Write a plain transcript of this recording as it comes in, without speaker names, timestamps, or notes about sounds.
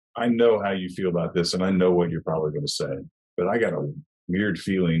I know how you feel about this, and I know what you're probably going to say, but I got a weird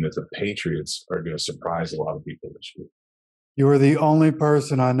feeling that the Patriots are going to surprise a lot of people this year. You are the only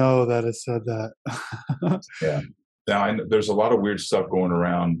person I know that has said that. Yeah. Now, there's a lot of weird stuff going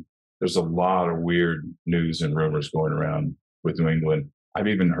around. There's a lot of weird news and rumors going around with New England. I've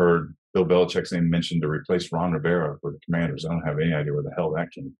even heard Bill Belichick's name mentioned to replace Ron Rivera for the Commanders. I don't have any idea where the hell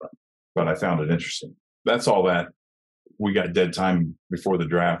that came from, but I found it interesting. That's all that we got dead time before the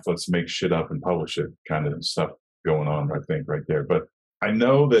draft. Let's make shit up and publish it kind of stuff going on, I think, right there. But I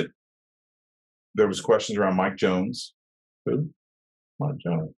know that there was questions around Mike Jones. Who? Mike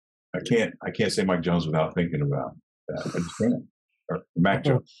Jones. I can't say Mike Jones without thinking about that. I just can't. Or Mac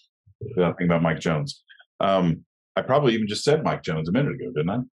Jones without thinking about Mike Jones. I probably even just said Mike Jones a minute ago, didn't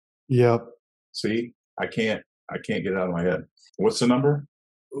I? Yep. See, I can't get it out of my head. What's the number?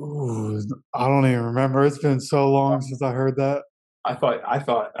 Ooh, I don't even remember. It's been so long since I heard that. I thought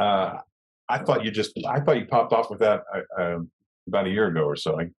you popped off with that about a year ago or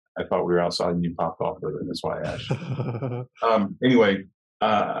so. I thought we were outside and you popped off with it. That's why I asked you. Anyway,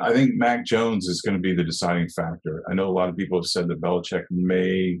 I think Mac Jones is going to be the deciding factor. I know a lot of people have said that Belichick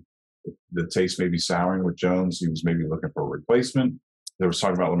the taste may be souring with Jones. He was maybe looking for a replacement. There was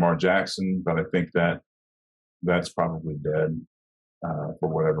talking about Lamar Jackson, but I think that's probably dead for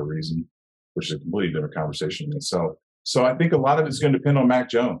whatever reason, which is a completely different conversation in itself. So I think a lot of it's going to depend on Mac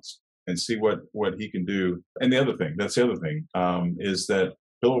Jones and see what he can do. And that's the other thing, is that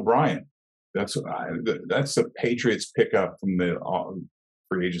Bill O'Brien, that's the Patriots pickup from the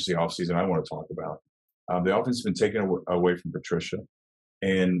free agency offseason I want to talk about. The offense has been taken away from Patricia,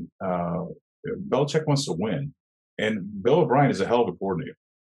 and Belichick wants to win. And Bill O'Brien is a hell of a coordinator.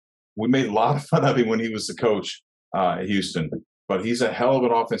 We made a lot of fun of him when he was the coach at Houston, but he's a hell of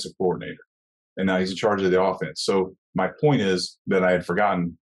an offensive coordinator. And now he's in charge of the offense. So my point is that I had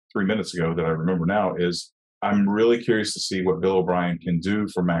forgotten 3 minutes ago that I remember now is I'm really curious to see what Bill O'Brien can do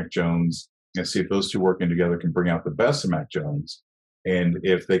for Mac Jones and see if those two working together can bring out the best of Mac Jones. And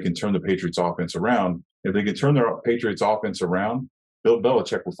if they can turn the Patriots offense around, if they can turn their Patriots offense around, Bill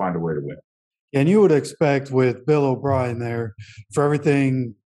Belichick will find a way to win. And you would expect with Bill O'Brien there for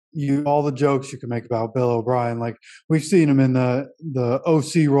everything all the jokes you can make about Bill O'Brien. Like we've seen him in the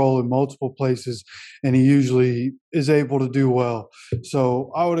OC role in multiple places, and he usually is able to do well.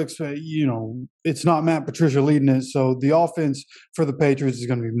 So I would expect, it's not Matt Patricia leading it. So the offense for the Patriots is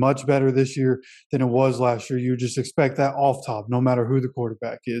going to be much better this year than it was last year. You just expect that off top, no matter who the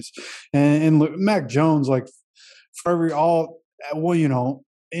quarterback is. And look, Mac Jones, like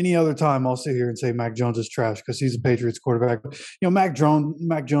any other time I'll sit here and say Mac Jones is trash because he's a Patriots quarterback. Mac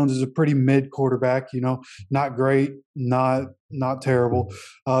Jones is a pretty mid quarterback, not great, not terrible.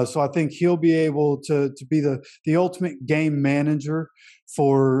 So I think he'll be able to be the ultimate game manager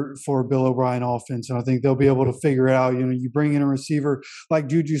for Bill O'Brien offense. And I think they'll be able to figure it out. You bring in a receiver like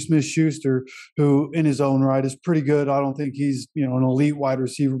Juju Smith-Schuster, who in his own right is pretty good. I don't think he's, an elite wide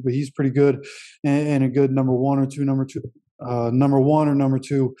receiver, but he's pretty good and a good number one or number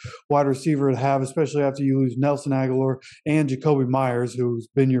two wide receiver to have, especially after you lose Nelson Aguilar and Jacoby Myers, who's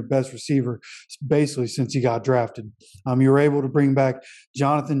been your best receiver basically since he got drafted. You were able to bring back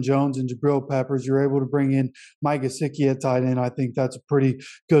Jonathan Jones and Jabril Peppers. You're able to bring in Mike Gesicki at tight end. I think that's a pretty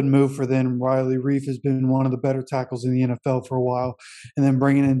good move for them. Riley Reif has been one of the better tackles in the NFL for a while. And then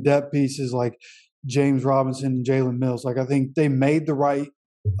bringing in depth pieces like James Robinson and Jalen Mills. Like I think they made the right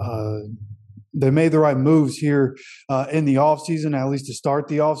moves here in the offseason, at least to start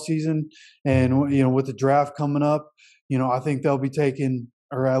the offseason. And, with the draft coming up, I think they'll be taking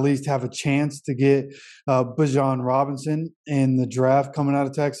or at least have a chance to get Bijan Robinson in the draft coming out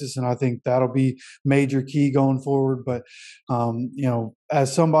of Texas. And I think that'll be major key going forward. But,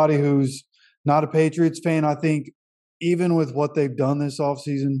 as somebody who's not a Patriots fan, I think even with what they've done this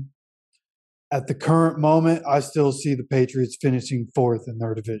offseason, at the current moment, I still see the Patriots finishing fourth in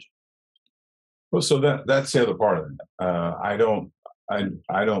their division. Well, so that's the other part of it. I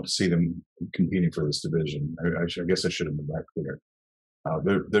don't see them competing for this division. I guess I should have been that clear.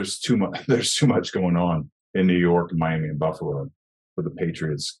 There's too much. There's too much going on in New York, Miami, and Buffalo for the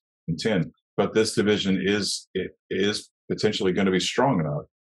Patriots to contend. But this division is potentially going to be strong enough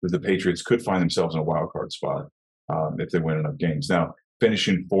that the Patriots could find themselves in a wild card spot if they win enough games. Now,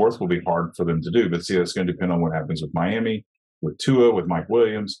 finishing fourth will be hard for them to do, but see, that's going to depend on what happens with Miami, with Tua, with Mike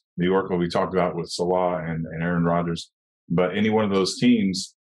Williams. New York will be talked about with Salah and Aaron Rodgers. But any one of those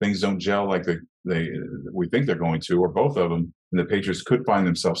teams, things don't gel like we think they're going to, or both of them, and the Patriots could find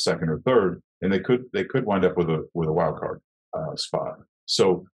themselves second or third, and they could wind up with a wild card spot.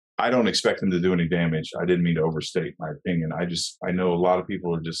 So I don't expect them to do any damage. I didn't mean to overstate my opinion. I know a lot of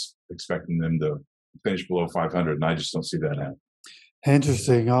people are just expecting them to finish below 500, and I just don't see that happening.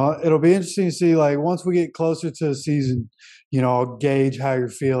 Interesting. It'll be interesting to see, like, once we get closer to the season, I'll gauge how you're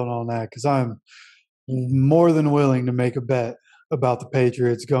feeling on that because I'm more than willing to make a bet about the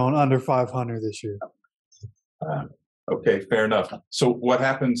Patriots going under 500 this year. Uh, okay, fair enough. So what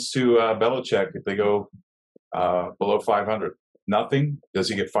happens to Belichick if they go below 500? Nothing? Does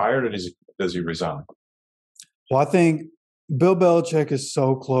he get fired, or does he resign? Well, I think Bill Belichick is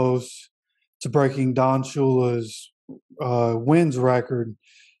so close to breaking Don Shula's wins record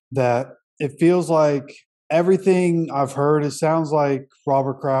that it feels like everything I've heard, it sounds like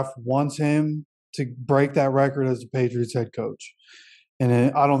Robert Kraft wants him to break that record as the Patriots head coach.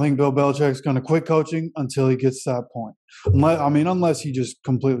 And I don't think Bill Belichick's going to quit coaching until he gets to that point. Unless he just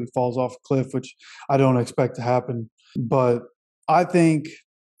completely falls off a cliff, which I don't expect to happen. But I think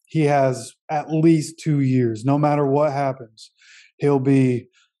he has at least 2 years. No matter what happens, he'll be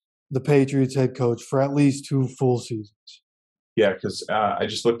the Patriots head coach for at least 2 full seasons. Yeah, because I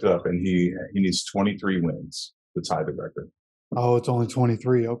just looked it up, and he needs 23 wins to tie the record. Oh, it's only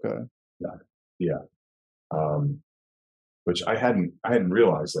 23. Okay. Yeah. Which I hadn't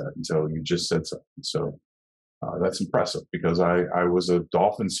realized that until you just said something. So that's impressive because I was a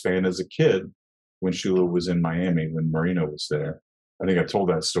Dolphins fan as a kid when Shula was in Miami, when Marino was there. I think I told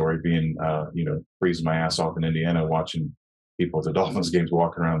that story, being freezing my ass off in Indiana, watching people at the Dolphins games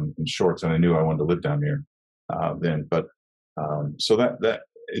walking around in shorts, and I knew I wanted to live down here then. But so that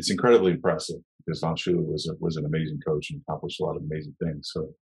it's incredibly impressive because Don Shula was an amazing coach and accomplished a lot of amazing things.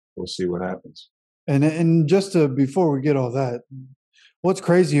 So we'll see what happens. And just before we get all that, what's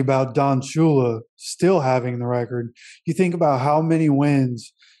crazy about Don Shula still having the record? You think about how many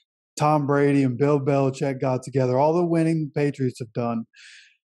wins Tom Brady and Bill Belichick got together, all the winning the Patriots have done,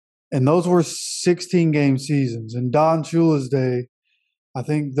 and those were 16-game seasons. In Don Shula's day, I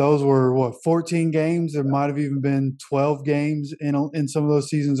think those were 14 games. There might have even been 12 games in some of those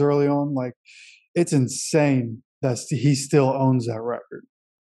seasons early on. Like, it's insane that he still owns that record.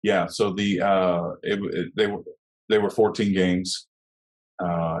 Yeah, so they were 14 games,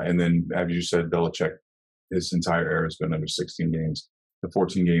 and then as you said, Belichick, his entire era has been under 16 games. The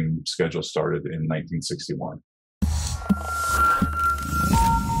 14-game schedule started in 1961.